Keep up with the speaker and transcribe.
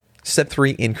Step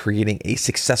 3 in creating a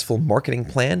successful marketing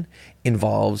plan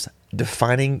involves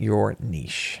defining your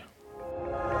niche.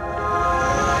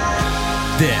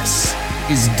 This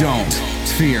is Don't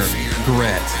Fear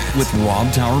Grit with Rob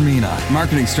Taormina.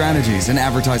 Marketing strategies and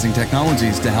advertising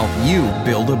technologies to help you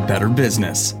build a better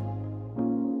business.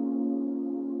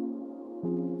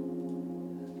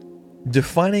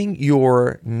 Defining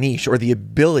your niche, or the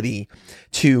ability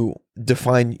to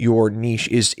define your niche,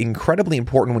 is incredibly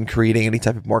important when creating any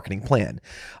type of marketing plan.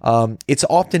 It's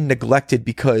often neglected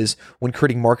because when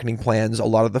creating marketing plans, a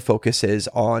lot of the focus is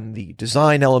on the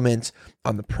design element,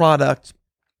 on the product,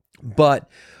 but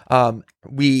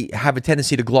we have a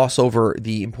tendency to gloss over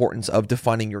the importance of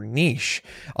defining your niche,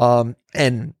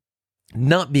 and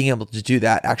not being able to do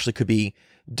that actually could be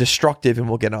destructive, and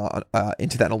we'll get on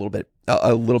into that in a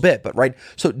little bit. But right,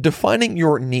 so defining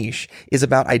your niche is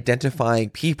about identifying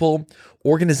people,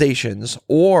 organizations,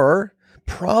 or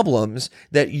problems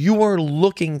that you are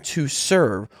looking to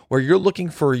serve, where you're looking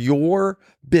for your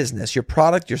business, your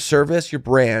product, your service, your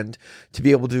brand to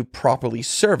be able to properly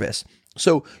service.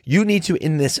 So you need to,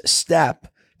 in this step,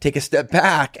 take a step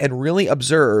back and really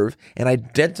observe and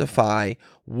identify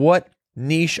what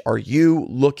niche are you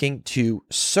looking to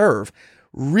serve.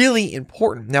 Really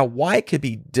important. Now, why it could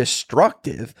be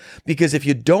destructive? Because if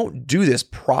you don't do this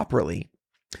properly,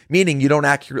 meaning you don't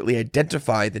accurately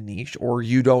identify the niche, or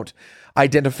you don't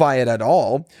identify it at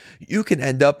all, you can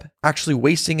end up actually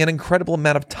wasting an incredible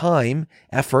amount of time,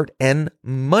 effort, and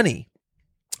money.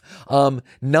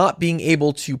 Not being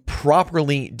able to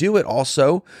properly do it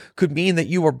also could mean that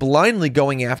you are blindly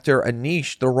going after a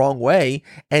niche the wrong way,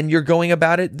 and you're going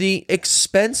about it the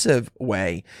expensive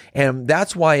way. And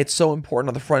that's why it's so important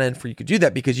on the front end for you to do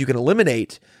that, because you can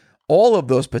eliminate all of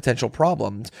those potential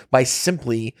problems by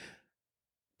simply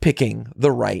picking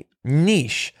the right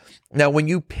niche. Now, when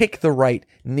you pick the right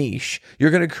niche,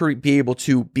 you're going to be able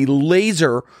to be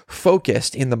laser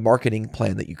focused in the marketing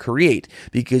plan that you create,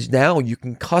 because now you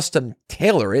can custom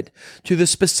tailor it to the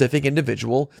specific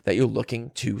individual that you're looking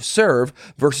to serve,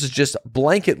 versus just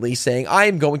blanketly saying, I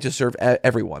am going to serve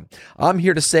everyone. I'm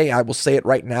here to say, I will say it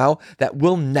right now, that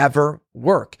will never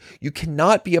work. You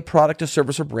cannot be a product or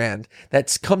service or brand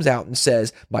that comes out and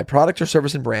says, my product or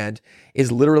service and brand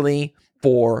is literally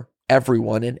for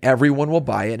everyone, and everyone will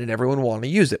buy it, and everyone will want to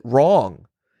use it. Wrong.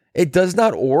 It does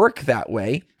not work that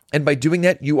way. And by doing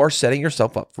that, you are setting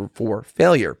yourself up for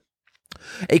failure.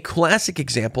 A classic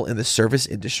example in the service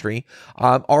industry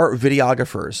are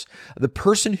videographers. The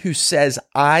person who says,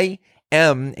 I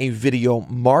am a video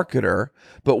marketer,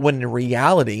 but when in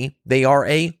reality, they are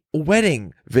a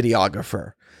wedding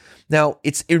videographer. Now,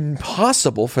 it's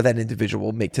impossible for that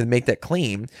individual to make that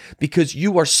claim, because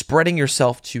you are spreading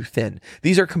yourself too thin.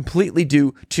 These are completely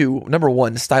due to, number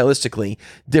one, stylistically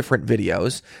different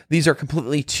videos. These are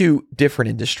completely two different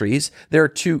industries. There are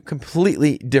two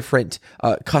completely different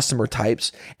customer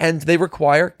types, and they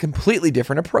require completely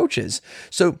different approaches.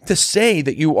 So to say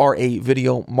that you are a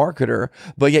video marketer,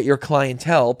 but yet your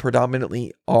clientele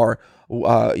predominantly are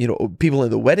people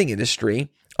in the wedding industry,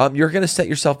 you're going to set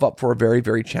yourself up for a very,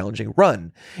 very challenging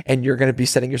run. And you're going to be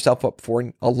setting yourself up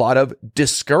for a lot of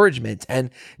discouragement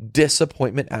and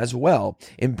disappointment as well.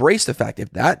 Embrace the fact, if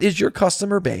that is your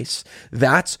customer base,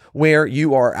 that's where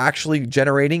you are actually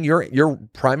generating your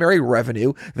primary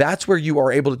revenue. That's where you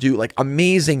are able to do like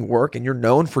amazing work, and you're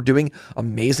known for doing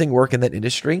amazing work in that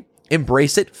industry.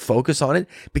 Embrace it, focus on it,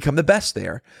 become the best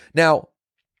there. Now,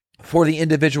 for the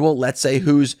individual, let's say,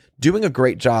 who's doing a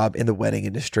great job in the wedding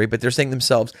industry, but they're saying to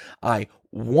themselves, I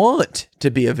want to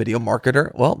be a video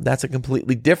marketer. Well, that's a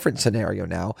completely different scenario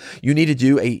now. You need to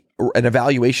do an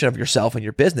evaluation of yourself and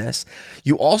your business.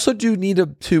 You also do need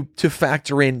to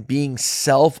factor in being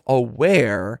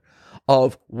self-aware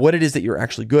of what it is that you're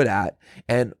actually good at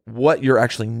and what you're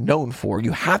actually known for.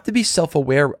 You have to be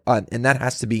self-aware, and that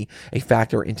has to be a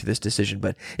factor into this decision.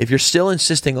 But if you're still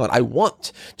insisting on, I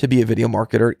want to be a video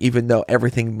marketer, even though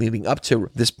everything leading up to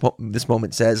this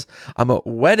moment says I'm a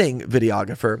wedding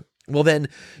videographer, well, then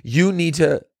you need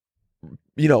to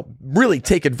really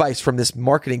take advice from this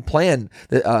marketing plan,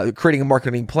 creating a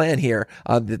marketing plan here,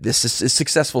 this is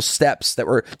successful steps that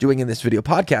we're doing in this video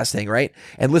podcast thing, right?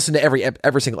 And listen to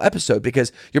every single episode,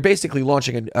 because you're basically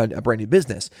launching a brand new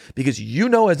business. Because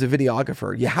as a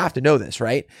videographer, you have to know this,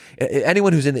 right?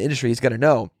 Anyone who's in the industry is going to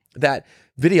know that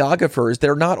videographers,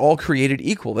 they're not all created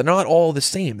equal. They're not all the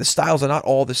same. The styles are not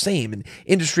all the same, and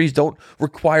industries don't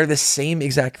require the same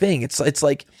exact thing. It's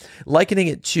like likening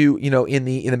it to, in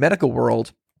the medical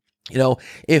world,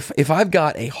 If I've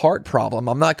got a heart problem,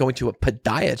 I'm not going to a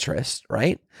podiatrist,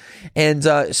 right? And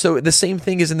so the same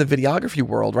thing is in the videography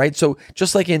world, right? So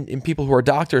just like in people who are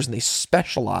doctors and they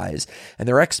specialize and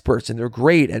they're experts and they're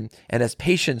great, and as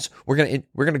patients, we're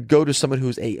gonna go to someone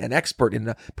who's an expert in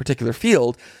a particular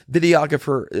field.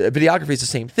 Videography is the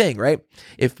same thing, right?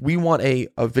 If we want a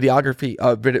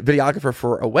videographer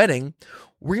for a wedding,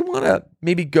 we want to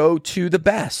maybe go to the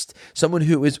best, someone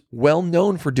who is well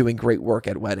known for doing great work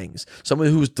at weddings, someone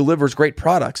who delivers great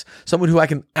products, someone who I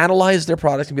can analyze their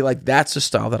products and be like, that's the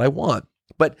style that I want.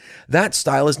 But that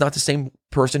style is not the same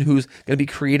person who's going to be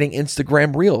creating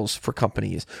Instagram reels for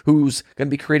companies, who's going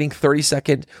to be creating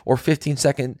 30-second or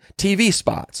 15-second TV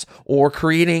spots or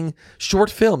creating short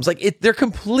films. They're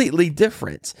completely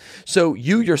different. So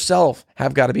you yourself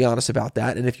have got to be honest about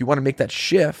that. And if you want to make that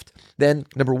shift, then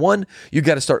number one, you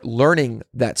got to start learning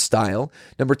that style.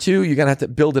 Number two, you're going to have to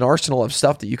build an arsenal of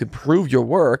stuff that you can prove your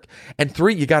work. And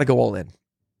three, you got to go all in.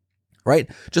 Right?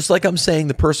 Just like I'm saying,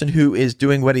 the person who is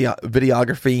doing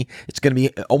videography, it's going to be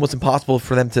almost impossible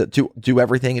for them to do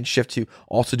everything and shift to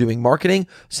also doing marketing.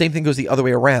 Same thing goes the other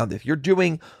way around. If you're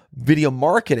doing video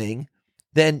marketing,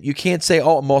 then you can't say,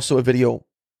 oh, I'm also a videographer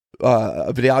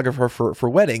for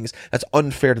weddings. That's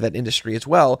unfair to that industry as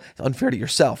well. It's unfair to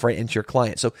yourself, right? And to your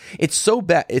client. So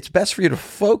it's best for you to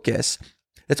focus.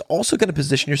 That's also going to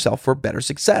position yourself for better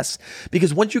success,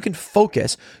 because once you can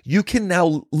focus, you can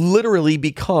now literally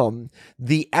become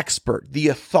the expert, the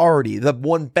authority, the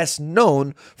one best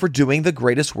known for doing the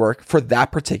greatest work for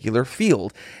that particular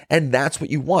field. And that's what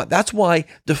you want. That's why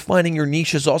defining your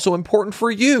niche is also important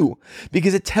for you,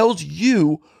 because it tells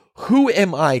you, who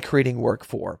am I creating work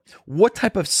for? What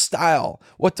type of style?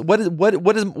 What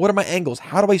are my angles?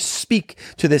 How do I speak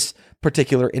to this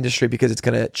particular industry, because it's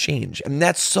going to change? And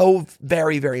that's so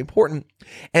very, very important.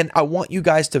 And I want you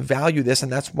guys to value this.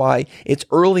 And that's why it's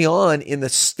early on in the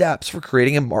steps for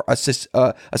creating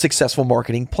a successful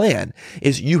marketing plan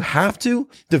is you have to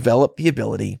develop the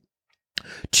ability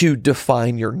to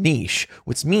define your niche,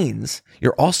 which means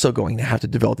you're also going to have to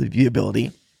develop the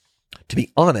ability to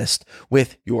be honest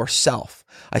with yourself.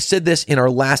 I said this in our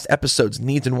last episodes,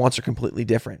 needs and wants are completely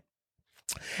different.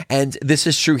 And this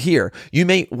is true here. You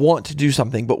may want to do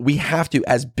something, but we have to,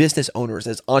 as business owners,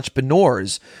 as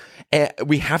entrepreneurs,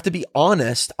 we have to be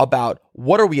honest about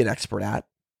what are we an expert at?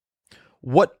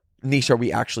 What niche are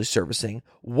we actually servicing?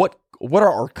 What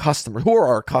are our customers? Who are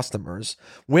our customers?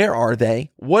 Where are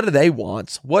they? What do they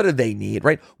want? What do they need,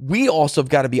 right? We also have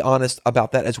got to be honest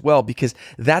about that as well, because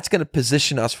that's going to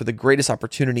position us for the greatest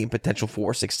opportunity and potential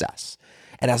for success.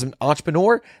 And as an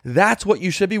entrepreneur, that's what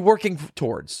you should be working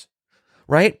towards,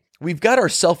 right? We've got our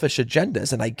selfish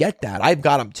agendas, and I get that. I've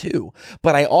got them too.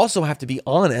 But I also have to be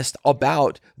honest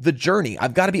about the journey.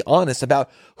 I've got to be honest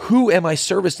about who am I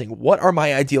servicing? What are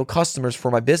my ideal customers for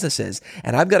my businesses?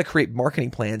 And I've got to create marketing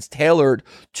plans tailored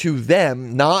to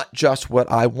them, not just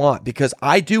what I want, because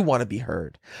I do want to be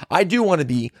heard. I do want to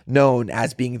be known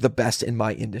as being the best in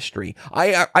my industry.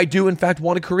 I do, in fact,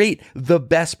 want to create the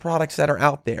best products that are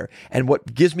out there. And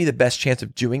what gives me the best chance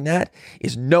of doing that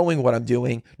is knowing what I'm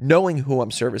doing, knowing who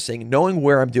I'm servicing, knowing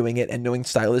where I'm doing it, and knowing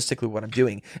stylistically what I'm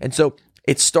doing. And so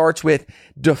it starts with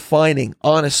defining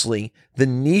honestly the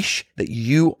niche that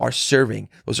you are serving.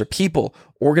 Those are people,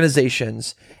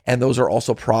 organizations, and those are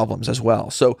also problems as well.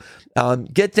 So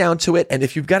get down to it. And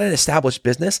if you've got an established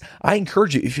business, I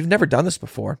encourage you, if you've never done this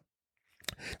before,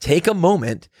 take a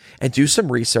moment and do some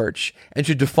research and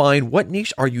to define what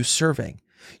niche are you serving.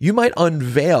 You might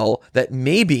unveil that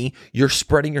maybe you're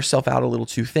spreading yourself out a little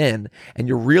too thin, and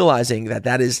you're realizing that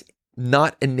that is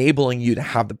not enabling you to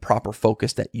have the proper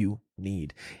focus that you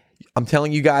need. I'm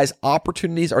telling you guys,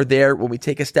 opportunities are there when we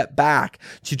take a step back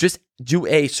to just do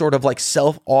a sort of like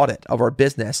self-audit of our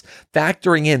business,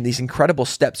 factoring in these incredible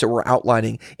steps that we're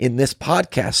outlining in this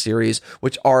podcast series,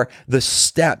 which are the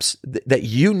steps that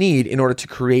you need in order to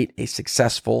create a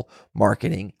successful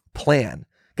marketing plan.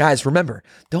 Guys, remember,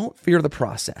 don't fear the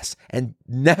process and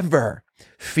never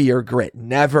fear grit.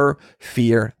 Never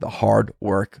fear the hard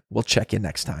work. We'll check in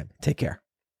next time. Take care.